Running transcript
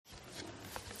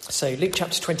So Luke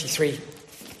chapter 23,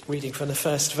 reading from the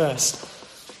first verse.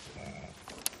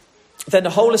 Then the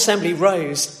whole assembly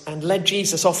rose and led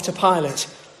Jesus off to Pilate.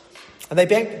 And they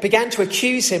began to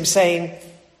accuse him, saying,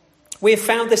 "We have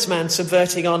found this man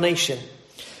subverting our nation.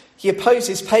 He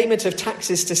opposes payment of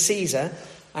taxes to Caesar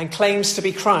and claims to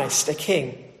be Christ, a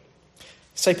king."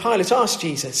 So Pilate asked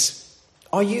Jesus,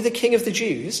 "Are you the king of the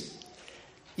Jews?"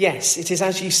 "Yes, it is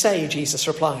as you say," Jesus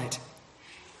replied.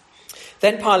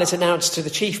 Then Pilate announced to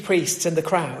the chief priests and the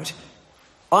crowd,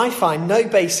 "I find no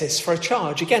basis for a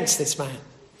charge against this man."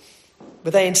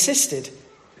 But they insisted,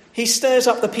 "He stirs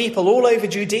up the people all over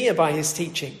Judea by his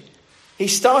teaching. He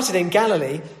started in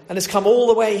Galilee and has come all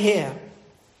the way here."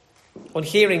 On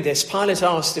hearing this, Pilate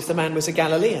asked if the man was a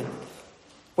Galilean.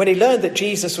 When he learned that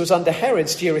Jesus was under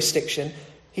Herod's jurisdiction,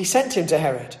 he sent him to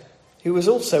Herod, who was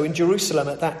also in Jerusalem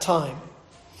at that time.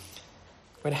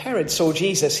 When Herod saw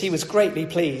Jesus, he was greatly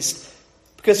pleased,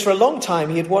 because for a long time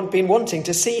he had been wanting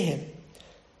to see him.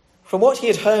 From what he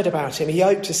had heard about him, he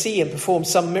hoped to see him perform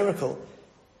some miracle.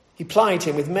 He plied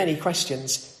him with many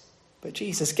questions, but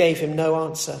Jesus gave him no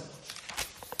answer.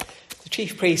 The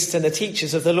chief priests and the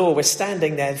teachers of the law were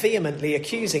standing there vehemently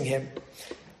accusing him.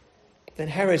 Then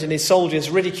Herod and his soldiers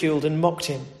ridiculed and mocked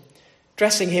him.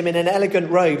 Dressing him in an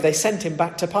elegant robe, they sent him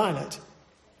back to Pilate.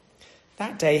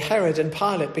 That day Herod and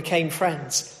Pilate became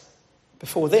friends.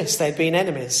 Before this they had been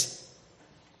enemies.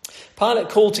 Pilate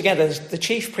called together the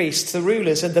chief priests, the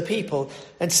rulers and the people,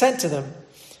 and said to them,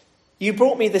 "You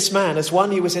brought me this man as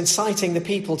one who was inciting the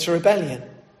people to rebellion.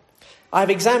 I have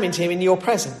examined him in your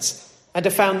presence and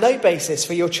have found no basis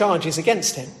for your charges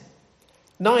against him.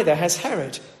 Neither has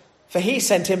Herod, for he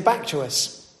sent him back to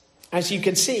us. As you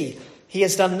can see, he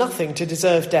has done nothing to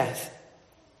deserve death.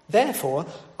 Therefore,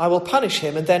 I will punish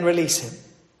him and then release him."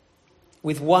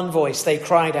 With one voice they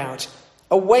cried out,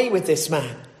 "Away with this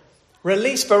man!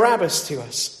 Release Barabbas to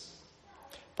us."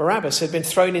 Barabbas had been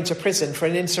thrown into prison for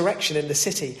an insurrection in the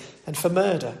city and for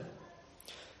murder.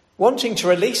 Wanting to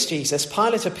release Jesus,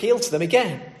 Pilate appealed to them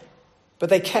again, but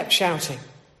they kept shouting,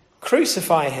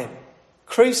 "Crucify him!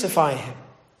 Crucify him!"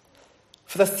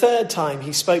 For the third time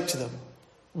he spoke to them.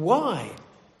 "Why?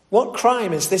 What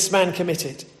crime has this man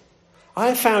committed? I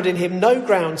have found in him no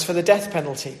grounds for the death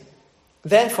penalty.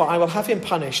 Therefore I will have him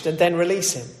punished and then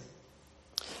release him."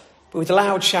 But with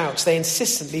loud shouts they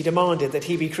insistently demanded that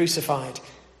he be crucified,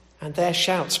 and their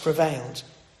shouts prevailed.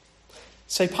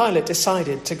 So Pilate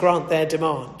decided to grant their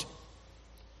demand.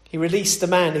 He released the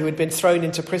man who had been thrown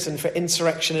into prison for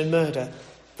insurrection and murder,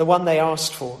 the one they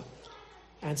asked for,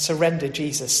 and surrendered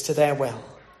Jesus to their will.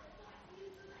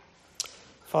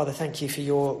 Father, thank you for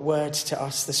your word to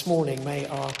us this morning. May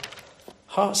our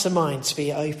hearts and minds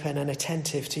be open and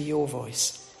attentive to your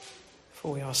voice.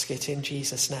 For we ask it in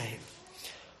Jesus' name.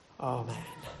 Amen.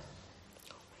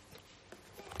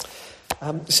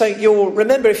 So you'll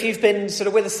remember, if you've been sort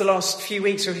of with us the last few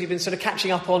weeks, or if you've been sort of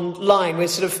catching up online, we're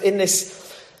sort of in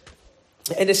this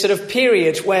sort of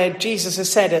period where Jesus has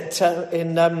said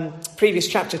in previous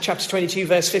chapter 22,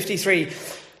 verse 53,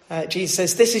 Jesus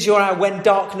says, "This is your hour when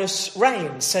darkness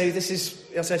reigns." So this is,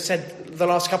 as I've said the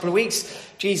last couple of weeks,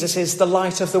 Jesus is the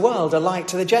light of the world, a light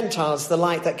to the Gentiles, the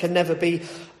light that can never be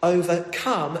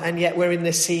overcome. And yet we're in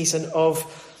this season of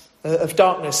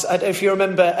darkness. I don't know if you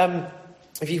remember,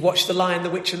 if you watched The Lion,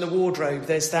 the Witch and the Wardrobe,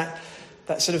 there's that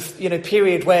sort of,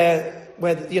 period where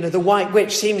the White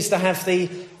Witch seems to have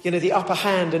the upper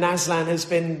hand, and Aslan has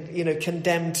been,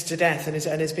 condemned to death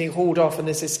and is being hauled off. And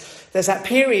there's that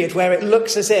period where it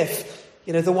looks as if,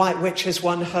 the White Witch has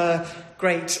won her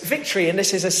great victory. And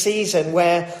this is a season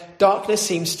where darkness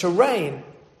seems to reign.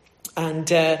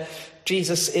 And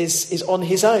Jesus is on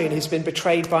his own. He's been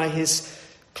betrayed by his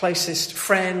closest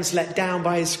friends, let down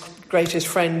by his greatest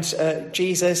friend,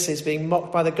 Jesus, is being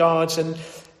mocked by the guards, and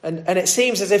it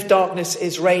seems as if darkness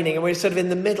is reigning, and we're sort of in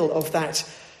the middle of that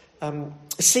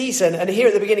season. And here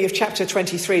at the beginning of chapter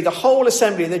 23, the whole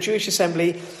assembly, the Jewish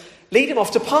assembly, lead him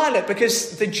off to Pilate,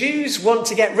 because the Jews want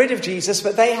to get rid of Jesus,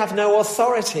 but they have no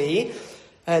authority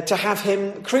to have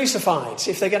him crucified.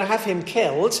 If they're going to have him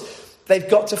killed, they've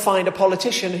got to find a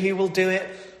politician who will do it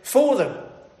for them.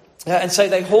 And so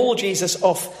they haul Jesus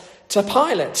off to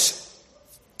Pilate.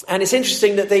 And it's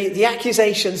interesting that the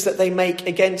accusations that they make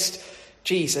against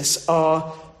Jesus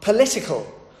are political,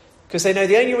 because they know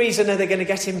the only reason that they're going to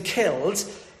get him killed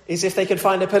is if they can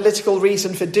find a political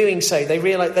reason for doing so. They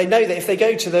know that if they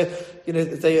go to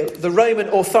the Roman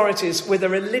authorities with a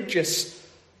religious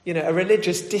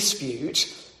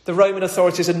dispute, the Roman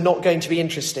authorities are not going to be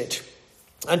interested.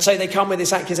 And so they come with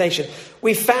this accusation.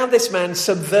 "We found this man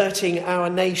subverting our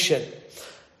nation.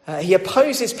 He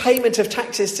opposes payment of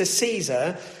taxes to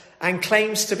Caesar and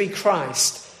claims to be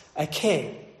Christ, a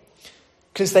king.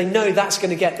 Because they know that's going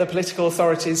to get the political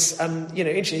authorities,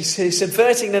 interested. So he's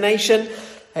subverting the nation.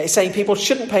 He's saying people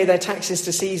shouldn't pay their taxes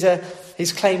to Caesar.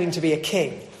 He's claiming to be a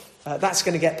king. That's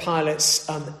going to get Pilate's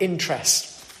interest.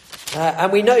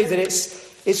 And we know that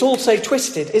it's also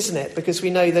twisted, isn't it? Because we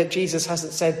know that Jesus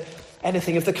hasn't said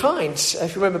anything of the kind.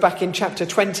 If you remember back in chapter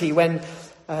 20 when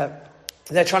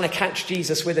they're trying to catch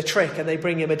Jesus with a trick and they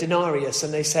bring him a denarius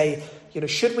and they say,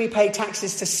 should we pay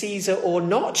taxes to Caesar or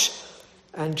not?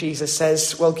 And Jesus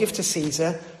says, well, give to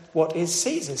Caesar what is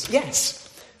Caesar's. Yes,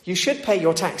 you should pay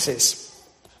your taxes.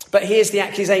 But here's the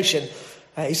accusation.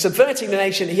 He's subverting the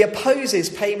nation. He opposes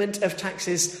payment of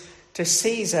taxes to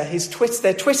Caesar.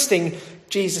 They're twisting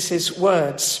Jesus'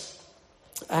 words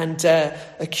and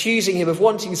accusing him of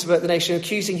wanting to subvert the nation,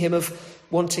 accusing him of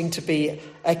wanting to be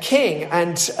a king.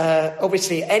 And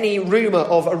obviously any rumour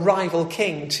of a rival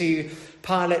king to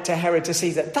Pilate, to Herod, to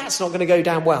Caesar, that's not going to go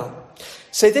down well.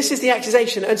 So this is the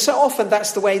accusation. And so often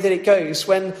that's the way that it goes.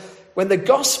 When the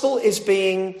gospel is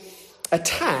being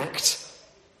attacked,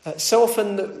 so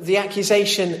often the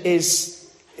accusation it's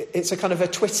a kind of a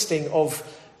twisting of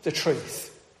the truth.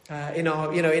 In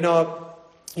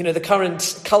the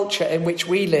current culture in which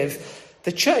we live,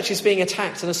 the church is being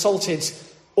attacked and assaulted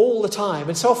all the time.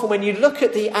 And so often when you look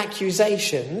at the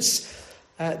accusations,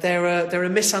 they're a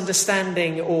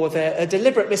misunderstanding, or they're a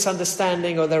deliberate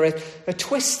misunderstanding, or they're a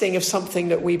twisting of something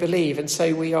that we believe. And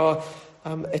so we are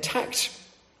attacked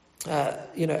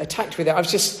with it. I was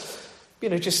just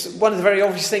one of the very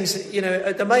obvious things,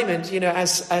 at the moment,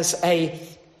 as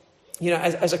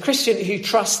a Christian who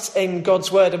trusts in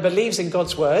God's word and believes in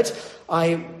God's word,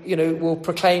 I, will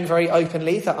proclaim very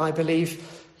openly that I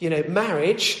believe,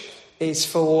 marriage is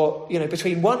for,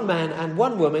 between one man and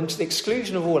one woman to the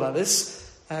exclusion of all others,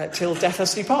 till death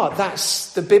us do part.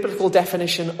 That's the biblical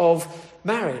definition of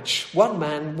marriage. One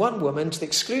man, one woman to the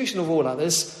exclusion of all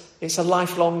others. It's a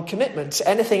lifelong commitment.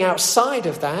 Anything outside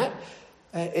of that,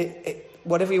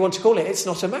 whatever you want to call it, it's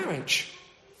not a marriage.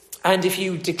 And if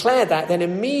you declare that, then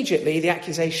immediately the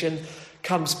accusation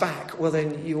comes back. Well,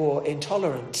 then you're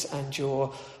intolerant and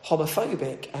you're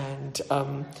homophobic. And,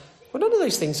 none of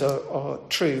those things are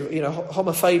true.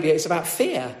 Homophobia is about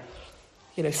fear.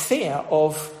 Fear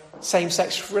of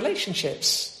same-sex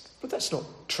relationships. But that's not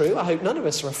true. I hope none of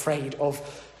us are afraid of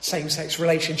same-sex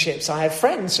relationships. I have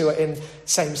friends who are in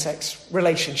same-sex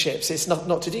relationships. It's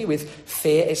not to do with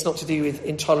fear. It's not to do with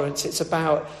intolerance. It's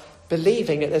about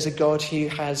believing that there's a God who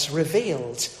has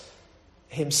revealed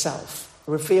himself,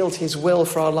 revealed his will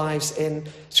for our lives in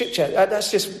Scripture. That's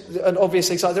just an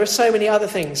obvious example. There are so many other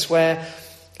things where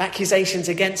accusations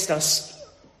against us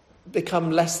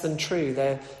become less than true.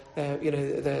 They're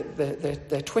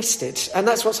twisted. And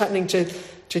that's what's happening to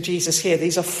Jesus here.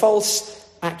 These are false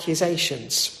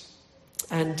accusations.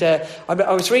 And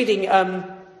I was reading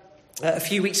a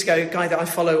few weeks ago, a guy that I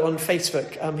follow on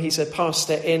Facebook. He's a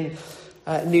pastor in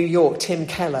New York, Tim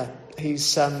Keller,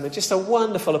 who's just a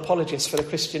wonderful apologist for the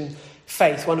Christian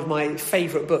faith. One of my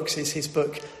favourite books is his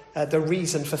book, The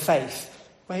Reason for Faith,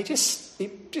 where he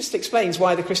just explains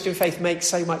why the Christian faith makes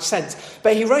so much sense.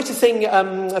 But he wrote a thing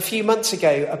a few months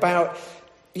ago about,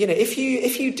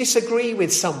 if you disagree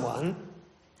with someone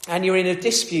and you're in a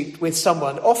dispute with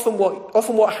someone, often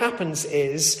what happens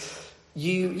is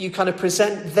you kind of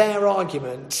present their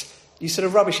argument. You sort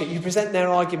of rubbish it. You present their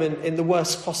argument in the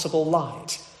worst possible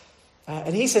light.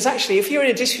 And he says, actually, if you're in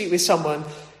a dispute with someone,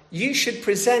 you should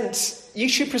present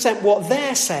what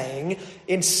they're saying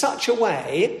in such a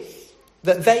way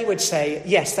that they would say,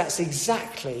 yes, that's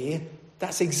exactly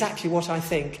what I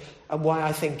think and why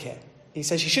I think it. He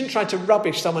says you shouldn't try to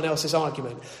rubbish someone else's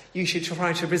argument. You should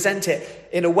try to present it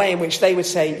in a way in which they would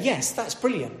say, yes, that's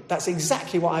brilliant. That's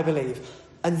exactly what I believe.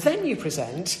 And then you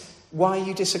present why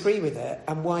you disagree with it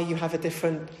and why you have a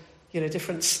different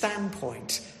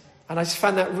standpoint. And I just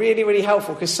found that really, really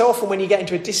helpful, because so often when you get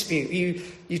into a dispute,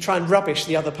 you try and rubbish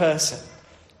the other person.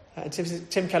 And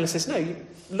Tim Keller says, no, you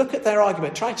look at their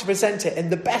argument, try to present it in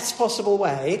the best possible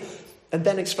way, and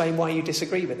then explain why you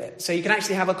disagree with it. So you can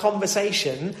actually have a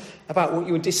conversation about what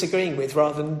you were disagreeing with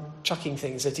rather than chucking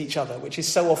things at each other, which is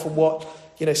so often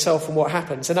what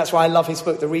happens. And that's why I love his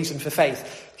book, The Reason for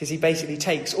Faith, because he basically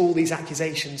takes all these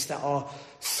accusations that are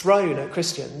thrown at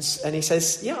Christians and he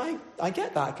says, yeah, I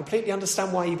get that. I completely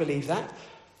understand why you believe that.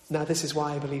 Now this is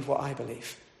why I believe what I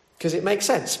believe, because it makes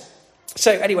sense.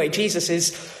 So anyway, Jesus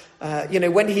is,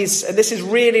 when he's, and this is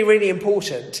really, really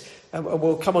important, and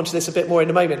we'll come on to this a bit more in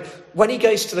a moment. When he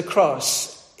goes to the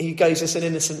cross, he goes as an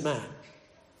innocent man,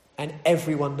 and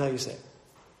everyone knows it.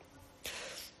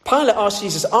 Pilate asks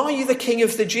Jesus, are you the king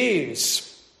of the Jews?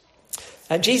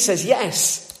 And Jesus says,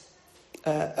 yes,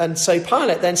 And so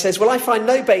Pilate then says, well, I find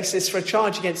no basis for a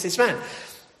charge against this man.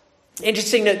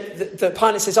 Interesting that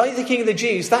Pilate says, are you the king of the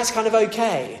Jews? That's kind of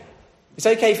okay. It's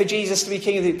okay for Jesus to be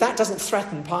king of the Jews. That doesn't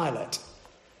threaten Pilate.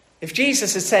 If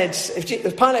Jesus had said,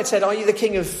 if Pilate said, are you the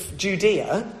king of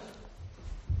Judea?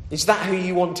 Is that who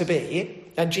you want to be?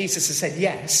 And Jesus had said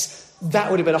yes,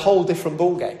 that would have been a whole different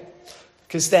ballgame.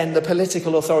 Because then the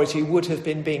political authority would have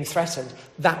been being threatened.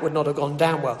 That would not have gone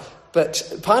down well.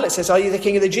 But Pilate says, are you the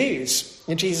king of the Jews?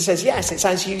 And Jesus says, yes, it's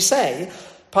as you say.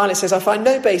 Pilate says, I find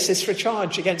no basis for a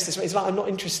charge against this. It's like, I'm not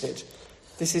interested.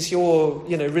 This is your,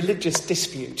 religious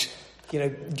dispute.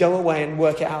 Go away and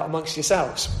work it out amongst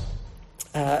yourselves.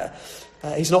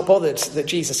 He's not bothered that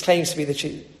Jesus claims to be the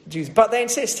Jews. But they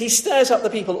insist. He stirs up the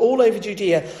people all over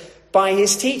Judea by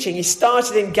his teaching. He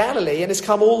started in Galilee and has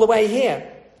come all the way here.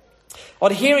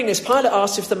 On hearing this, Pilate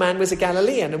asked if the man was a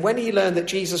Galilean. And when he learned that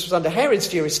Jesus was under Herod's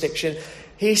jurisdiction,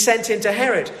 he sent him to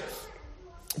Herod.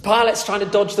 Pilate's trying to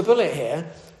dodge the bullet here.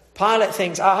 Pilate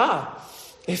thinks,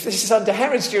 if this is under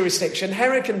Herod's jurisdiction,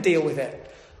 Herod can deal with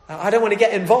it. I don't want to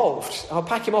get involved. I'll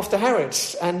pack him off to Herod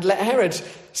and let Herod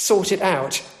sort it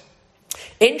out.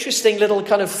 Interesting little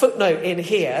kind of footnote in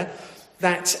here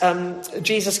that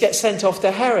Jesus gets sent off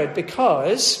to Herod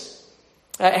because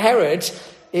Herod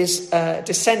is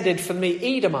descended from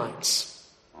the Edomites.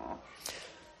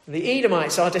 The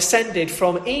Edomites are descended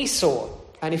from Esau.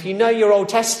 And if you know your Old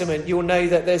Testament, you'll know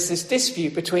that there's this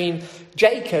dispute between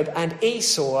Jacob and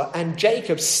Esau, and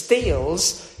Jacob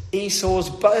steals Esau's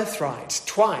birthright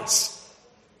twice.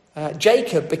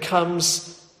 Jacob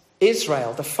becomes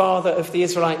Israel, the father of the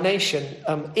Israelite nation.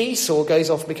 Esau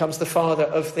goes off and becomes the father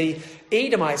of the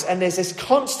Edomites. And there's this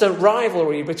constant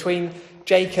rivalry between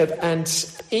Jacob and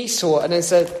Esau. And there's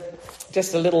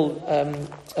just a little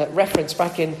reference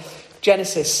back in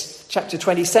Genesis chapter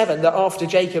 27, that after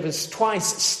Jacob has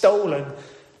twice stolen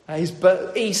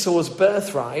Esau's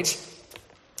birthright,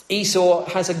 Esau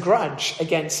has a grudge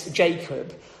against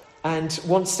Jacob and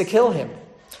wants to kill him.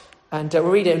 And we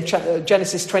read it in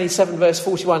Genesis 27 verse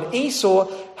 41. Esau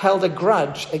held a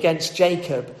grudge against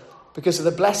Jacob because of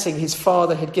the blessing his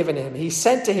father had given him. He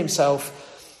said to himself,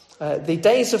 the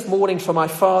days of mourning for my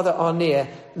father are near,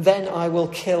 then I will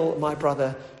kill my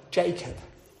brother Jacob.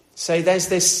 So there's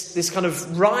this kind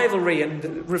of rivalry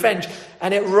and revenge,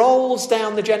 and it rolls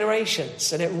down the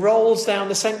generations and it rolls down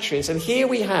the centuries. And here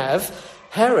we have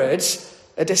Herod,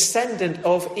 a descendant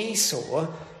of Esau,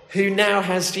 who now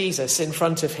has Jesus in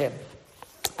front of him.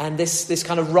 And this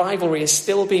kind of rivalry is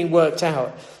still being worked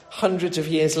out hundreds of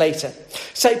years later.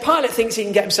 So Pilate thinks he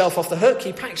can get himself off the hook.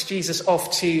 He packs Jesus off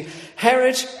to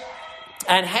Herod,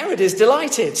 and Herod is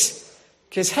delighted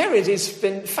because Herod has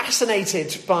been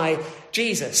fascinated by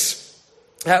Jesus.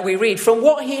 We read, from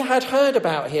what he had heard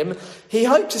about him, he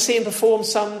hoped to see him perform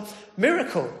some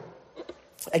miracle.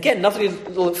 Again, another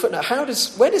little footnote.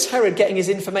 Where does Herod getting his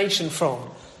information from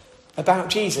about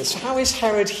Jesus? How is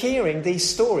Herod hearing these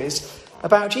stories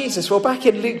about Jesus? Well, back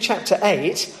in Luke chapter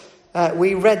 8,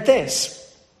 we read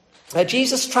this.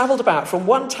 Jesus travelled about from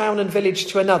one town and village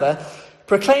to another,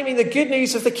 proclaiming the good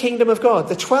news of the kingdom of God.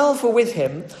 The 12 were with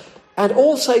him, and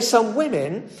also some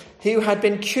women who had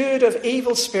been cured of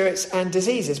evil spirits and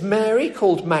diseases. Mary,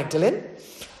 called Magdalene,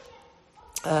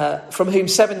 from whom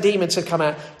 7 demons had come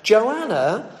out.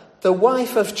 Joanna, the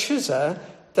wife of Chuza,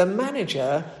 the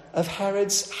manager of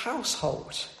Herod's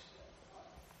household.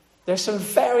 There's some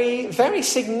very, very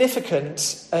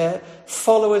significant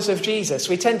followers of Jesus.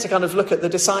 We tend to kind of look at the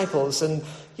disciples and,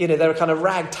 they're a kind of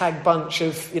ragtag bunch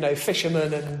of,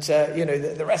 fishermen and,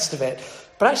 the rest of it.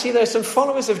 But actually there's some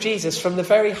followers of Jesus from the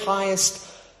very highest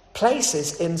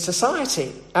places in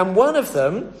society. And one of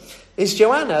them is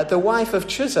Joanna, the wife of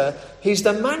Chuza, who's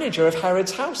the manager of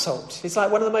Herod's household. He's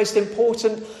like one of the most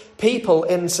important people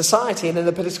in society and in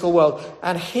the political world.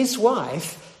 And his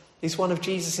wife is one of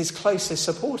Jesus' closest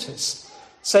supporters.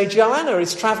 So Joanna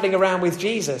is travelling around with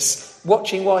Jesus,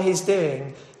 watching what he's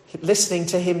doing, listening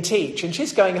to him teach. And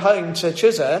she's going home to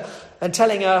Chuza and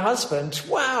telling her husband,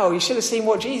 wow, you should have seen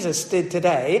what Jesus did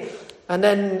today. And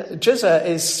then Chuza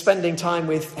is spending time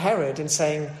with Herod and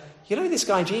saying, this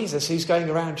guy Jesus who's going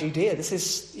around Judea, this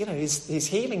is, he's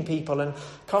healing people and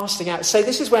casting out. So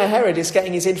this is where Herod is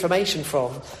getting his information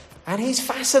from. And he's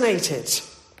fascinated.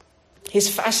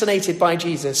 He's fascinated by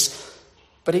Jesus,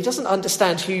 but he doesn't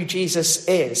understand who Jesus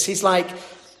is. He's like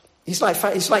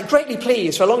greatly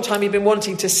pleased. For a long time he'd been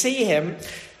wanting to see him.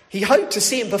 He hoped to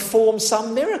see him perform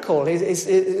some miracle.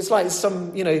 It's like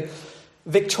some,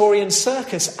 Victorian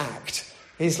circus act.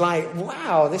 He's like,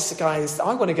 wow,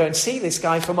 I want to go and see this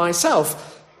guy for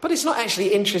myself. But he's not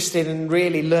actually interested in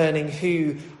really learning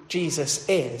who Jesus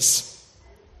is.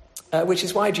 which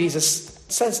is why Jesus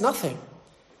says nothing.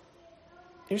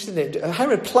 Interesting.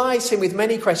 Herod plies him with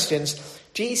many questions.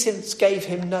 Jesus gave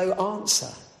him no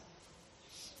answer.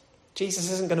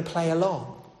 Jesus isn't going to play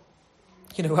along.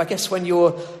 I guess when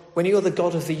you're the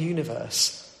God of the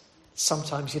universe,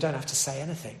 sometimes you don't have to say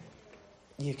anything.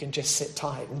 You can just sit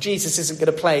tight. And Jesus isn't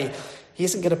going to play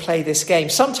this game.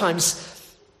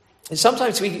 Sometimes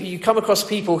you come across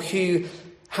people who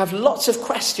have lots of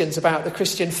questions about the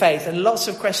Christian faith and lots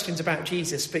of questions about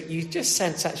Jesus, but you just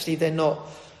sense actually they're not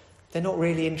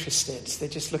really interested. They're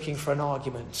just looking for an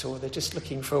argument, or they're just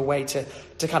looking for a way to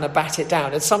kind of bat it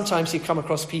down. And sometimes you come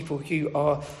across people who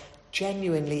are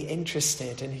genuinely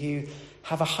interested and who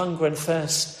have a hunger and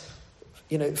thirst,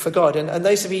 for God. And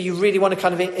those of you really want to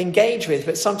kind of engage with,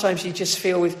 but sometimes you just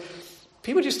feel with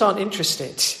people just aren't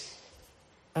interested.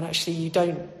 And actually you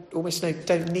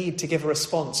don't need to give a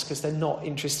response because they're not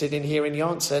interested in hearing the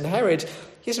answer. And Herod,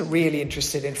 he isn't really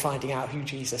interested in finding out who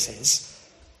Jesus is.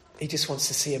 He just wants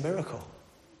to see a miracle.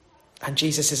 And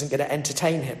Jesus isn't going to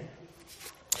entertain him.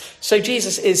 So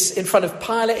Jesus is in front of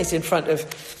Pilate, is in front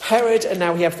of Herod, and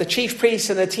now we have the chief priests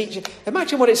and the teacher.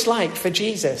 Imagine what it's like for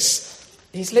Jesus.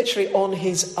 He's literally on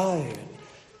his own,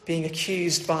 being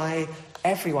accused by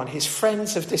everyone. His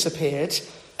friends have disappeared.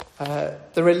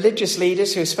 The religious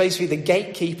leaders, who are supposed to be the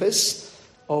gatekeepers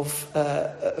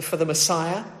for the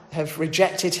Messiah, have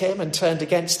rejected him and turned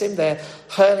against him. They're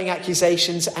hurling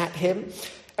accusations at him.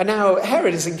 And now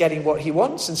Herod isn't getting what he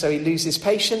wants, and so he loses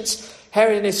patience.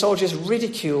 Herod and his soldiers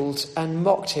ridiculed and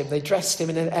mocked him. They dressed him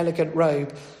in an elegant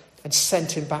robe and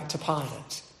sent him back to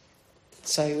Pilate.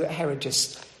 So Herod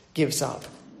just gives up.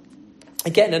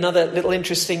 Again, another little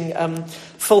interesting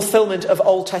fulfillment of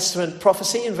Old Testament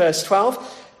prophecy in verse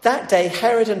 12. That day,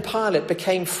 Herod and Pilate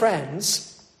became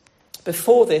friends.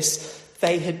 Before this,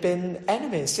 they had been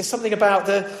enemies. Just something about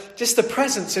the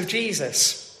presence of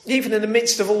Jesus, even in the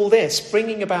midst of all this,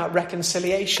 bringing about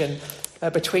reconciliation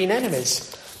between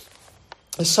enemies.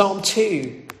 Psalm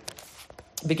 2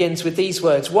 begins with these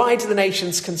words: "Why do the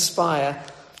nations conspire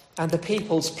and the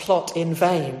peoples plot in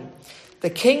vain? The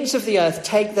kings of the earth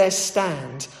take their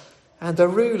stand, and the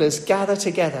rulers gather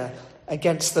together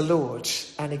against the Lord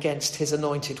and against his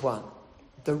anointed one."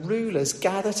 The rulers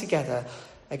gather together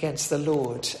against the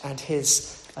Lord and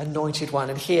his anointed one.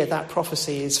 And here that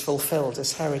prophecy is fulfilled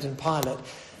as Herod and Pilate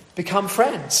become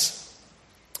friends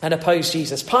and oppose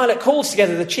Jesus. Pilate calls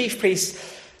together the chief priests,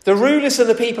 the rulers of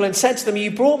the people, and said to them,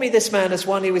 "You brought me this man as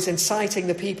one who is inciting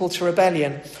the people to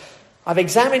rebellion. I've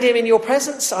examined him in your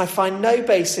presence. I find no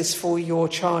basis for your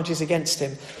charges against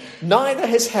him. Neither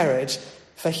has Herod,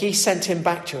 for he sent him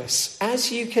back to us.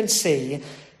 As you can see,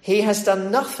 he has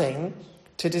done nothing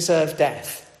to deserve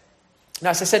death."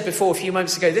 Now, as I said before a few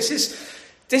moments ago, this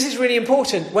is really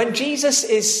important. When Jesus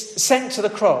is sent to the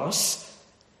cross,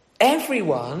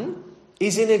 everyone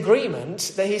is in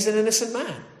agreement that he's an innocent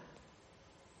man.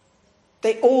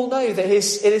 They all know that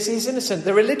he's innocent.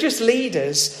 The religious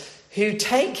leaders who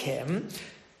take him,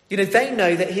 they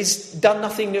know that he's done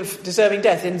nothing of deserving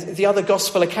death. In the other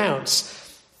gospel accounts,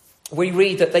 we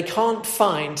read that they can't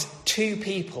find two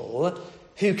people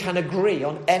who can agree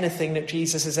on anything that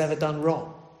Jesus has ever done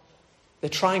wrong. They're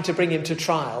trying to bring him to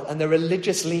trial, and the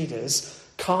religious leaders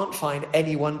can't find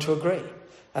anyone to agree.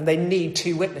 And they need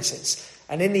two witnesses.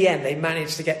 And in the end, they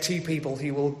manage to get two people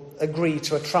who will agree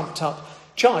to a trumped-up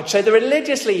charge. So the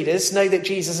religious leaders know that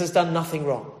Jesus has done nothing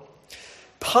wrong.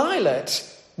 Pilate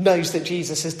knows that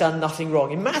Jesus has done nothing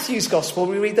wrong. In Matthew's gospel,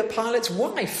 we read that Pilate's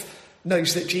wife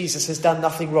knows that Jesus has done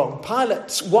nothing wrong.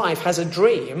 Pilate's wife has a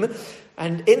dream,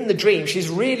 and in the dream, she's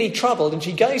really troubled, and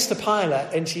she goes to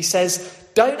Pilate and she says,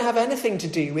 "Don't have anything to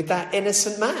do with that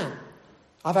innocent man.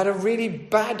 I've had a really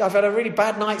bad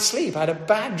night's sleep. I had a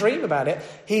bad dream about it.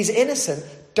 He's innocent.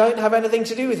 Don't have anything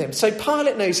to do with him." So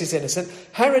Pilate knows he's innocent.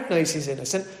 Herod knows he's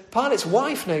innocent. Pilate's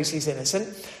wife knows he's innocent.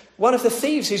 One of the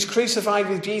thieves who's crucified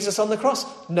with Jesus on the cross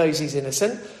knows he's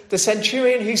innocent. The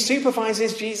centurion who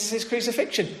supervises Jesus'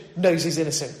 crucifixion knows he's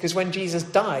innocent. Because when Jesus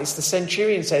dies, the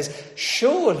centurion says,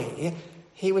 "Surely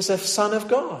he was a son of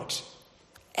God."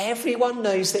 Everyone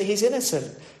knows that he's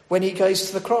innocent when he goes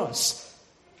to the cross.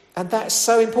 And that's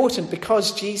so important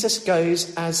because Jesus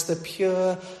goes as the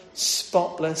pure,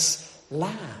 spotless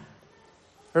Lamb.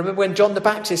 Remember when John the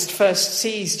Baptist first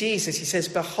sees Jesus, he says,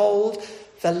 "Behold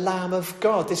the Lamb of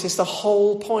God." This is the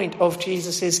whole point of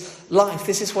Jesus' life.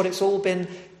 This is what it's all been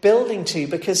building to,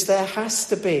 because there has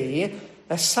to be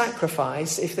a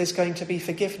sacrifice if there's going to be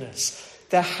forgiveness.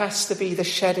 There has to be the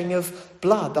shedding of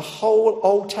blood. The whole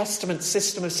Old Testament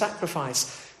system of sacrifice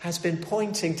has been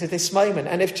pointing to this moment.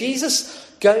 And if Jesus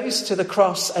goes to the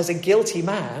cross as a guilty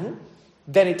man,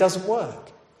 then it doesn't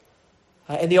work.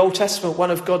 In the Old Testament,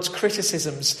 one of God's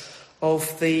criticisms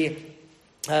of the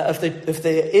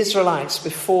Israelites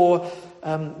before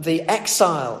the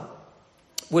exile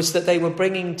was that they were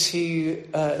bringing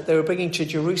to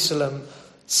Jerusalem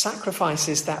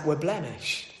sacrifices that were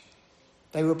blemished.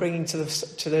 They were bringing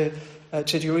to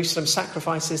Jerusalem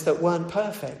sacrifices that weren't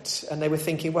perfect, and they were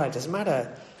thinking, well, it doesn't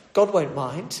matter. God won't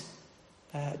mind.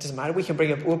 It doesn't matter.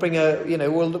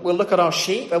 We'll look at our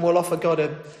sheep and we'll offer God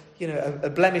a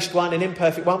blemished one, an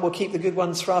imperfect one. We'll keep the good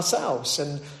ones for ourselves.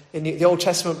 And in the Old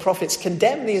Testament prophets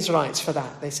condemn the Israelites for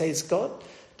that. They say, does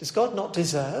God not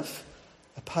deserve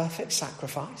a perfect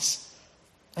sacrifice?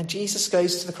 And Jesus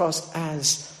goes to the cross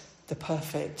as the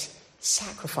perfect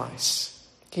sacrifice.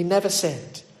 He never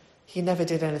sinned. He never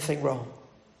did anything wrong.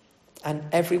 And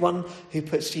everyone who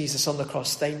puts Jesus on the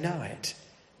cross, they know it.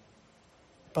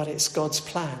 But it's God's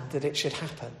plan that it should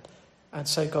happen. And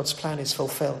so God's plan is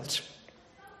fulfilled.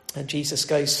 And Jesus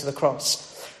goes to the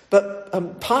cross. But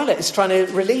Pilate is trying to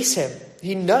release him.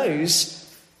 He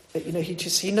knows that,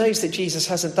 he knows that Jesus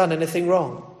hasn't done anything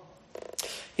wrong.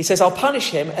 He says, I'll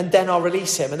punish him and then I'll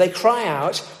release him. And they cry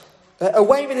out,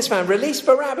 away with this man, release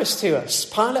Barabbas to us.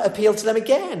 Pilate appealed to them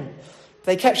again.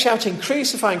 They kept shouting,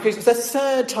 crucify him, crucify him, the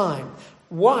third time.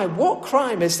 Why? What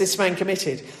crime has this man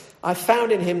committed? I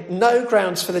found in him no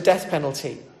grounds for the death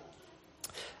penalty.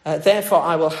 Therefore,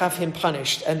 I will have him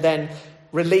punished and then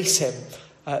release him.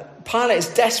 Pilate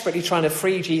is desperately trying to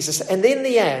free Jesus. And in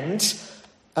the end,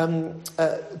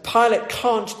 Pilate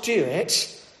can't do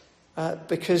it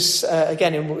because,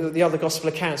 again, in the other gospel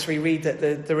accounts, we read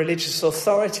that the religious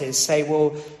authorities say,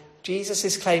 well, Jesus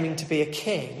is claiming to be a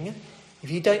king.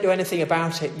 If you don't do anything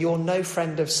about it, you're no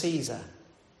friend of Caesar.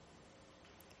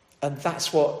 And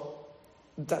that's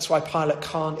why Pilate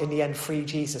can't, in the end, free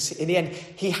Jesus. In the end,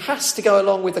 he has to go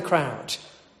along with the crowd,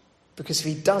 because if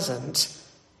he doesn't,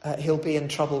 he'll be in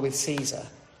trouble with Caesar,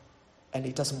 and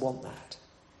he doesn't want that.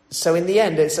 So in the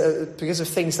end, it's because of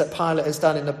things that Pilate has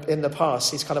done in the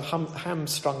past, he's kind of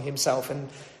hamstrung himself, and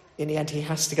in the end, he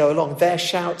has to go along. Their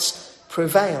shouts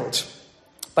prevailed.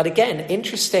 But again,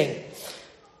 interesting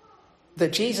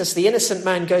that Jesus, the innocent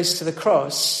man, goes to the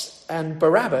cross, and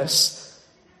Barabbas,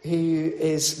 who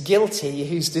is guilty,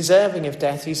 who's deserving of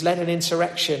death, who's led an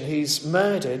insurrection, who's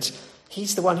murdered,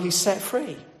 he's the one who's set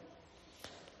free.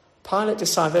 Pilate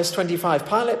decided, verse 25,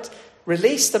 Pilate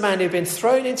released the man who had been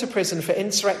thrown into prison for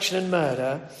insurrection and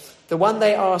murder, the one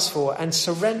they asked for, and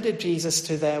surrendered Jesus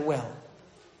to their will.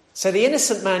 So the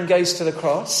innocent man goes to the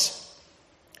cross,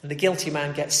 and the guilty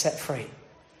man gets set free.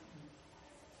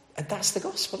 And that's the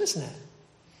gospel, isn't it?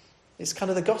 It's kind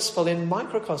of the gospel in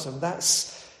microcosm.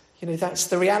 That's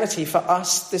the reality for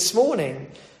us this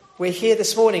morning. We're here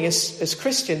this morning as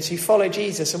Christians who follow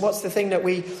Jesus. And what's the thing that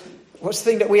we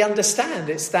understand?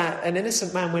 It's that an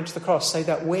innocent man went to the cross so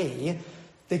that we,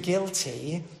 the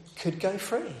guilty, could go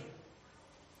free.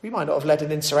 We might not have led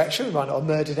an insurrection, we might not have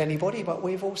murdered anybody, but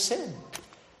we've all sinned.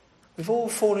 We've all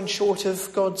fallen short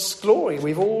of God's glory.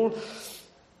 We've all,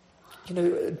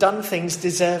 done things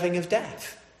deserving of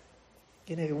death.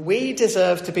 We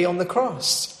deserve to be on the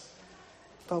cross.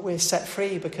 But we're set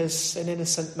free because an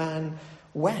innocent man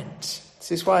went.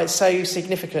 This is why it's so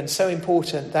significant, so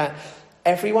important that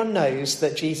everyone knows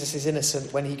that Jesus is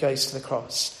innocent when he goes to the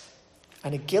cross.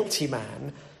 And a guilty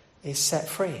man is set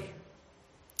free.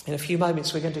 In a few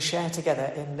moments, we're going to share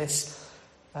together in this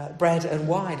bread and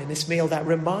wine, in this meal that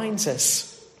reminds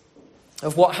us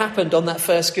of what happened on that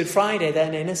first Good Friday. Then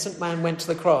an innocent man went to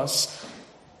the cross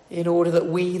in order that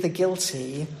we, the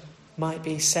guilty, might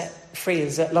be set free.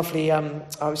 Is that lovely? I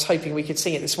was hoping we could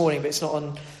sing it this morning, but it's not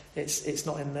on. It's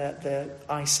not in the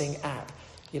icing app.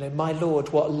 My Lord,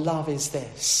 what love is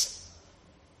this?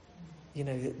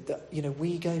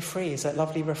 We go free. Is that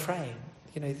lovely refrain?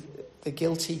 The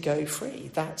guilty go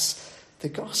free. That's the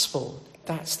gospel.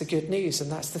 That's the good news,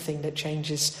 and that's the thing that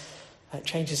changes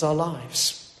our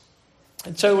lives.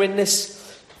 And so we're in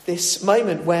this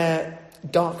moment where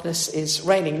darkness is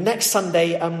reigning. Next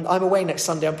Sunday, I'm away next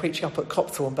Sunday. I'm preaching up at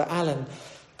Copthorne, but Alan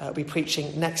will be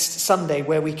preaching next Sunday,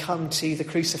 where we come to the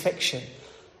crucifixion,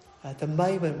 the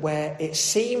moment where it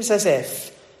seems as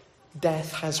if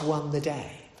death has won the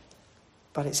day.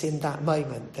 But it's in that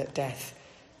moment that death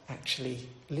actually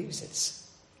loses.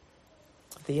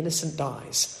 The innocent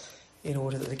dies in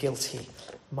order that the guilty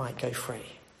might go free.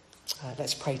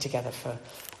 Let's pray together for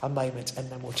a moment, and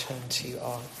then we'll turn to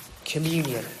our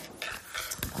communion.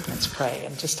 Let's pray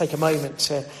and just take a moment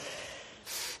to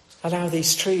allow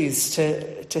these truths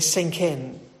to sink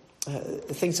in,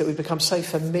 the things that we've become so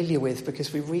familiar with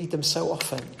because we read them so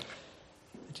often.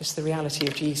 Just the reality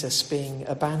of Jesus being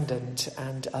abandoned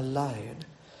and alone.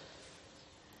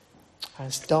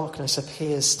 As darkness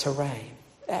appears to reign,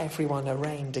 everyone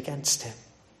arraigned against him.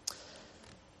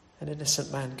 An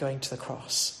innocent man going to the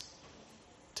cross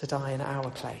to die in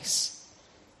our place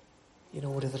in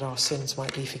order that our sins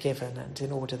might be forgiven and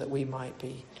in order that we might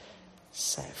be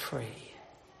set free.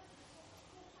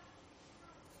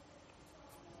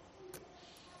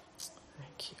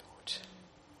 Thank you, Lord.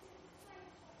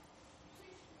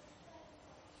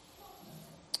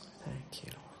 Thank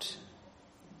you, Lord.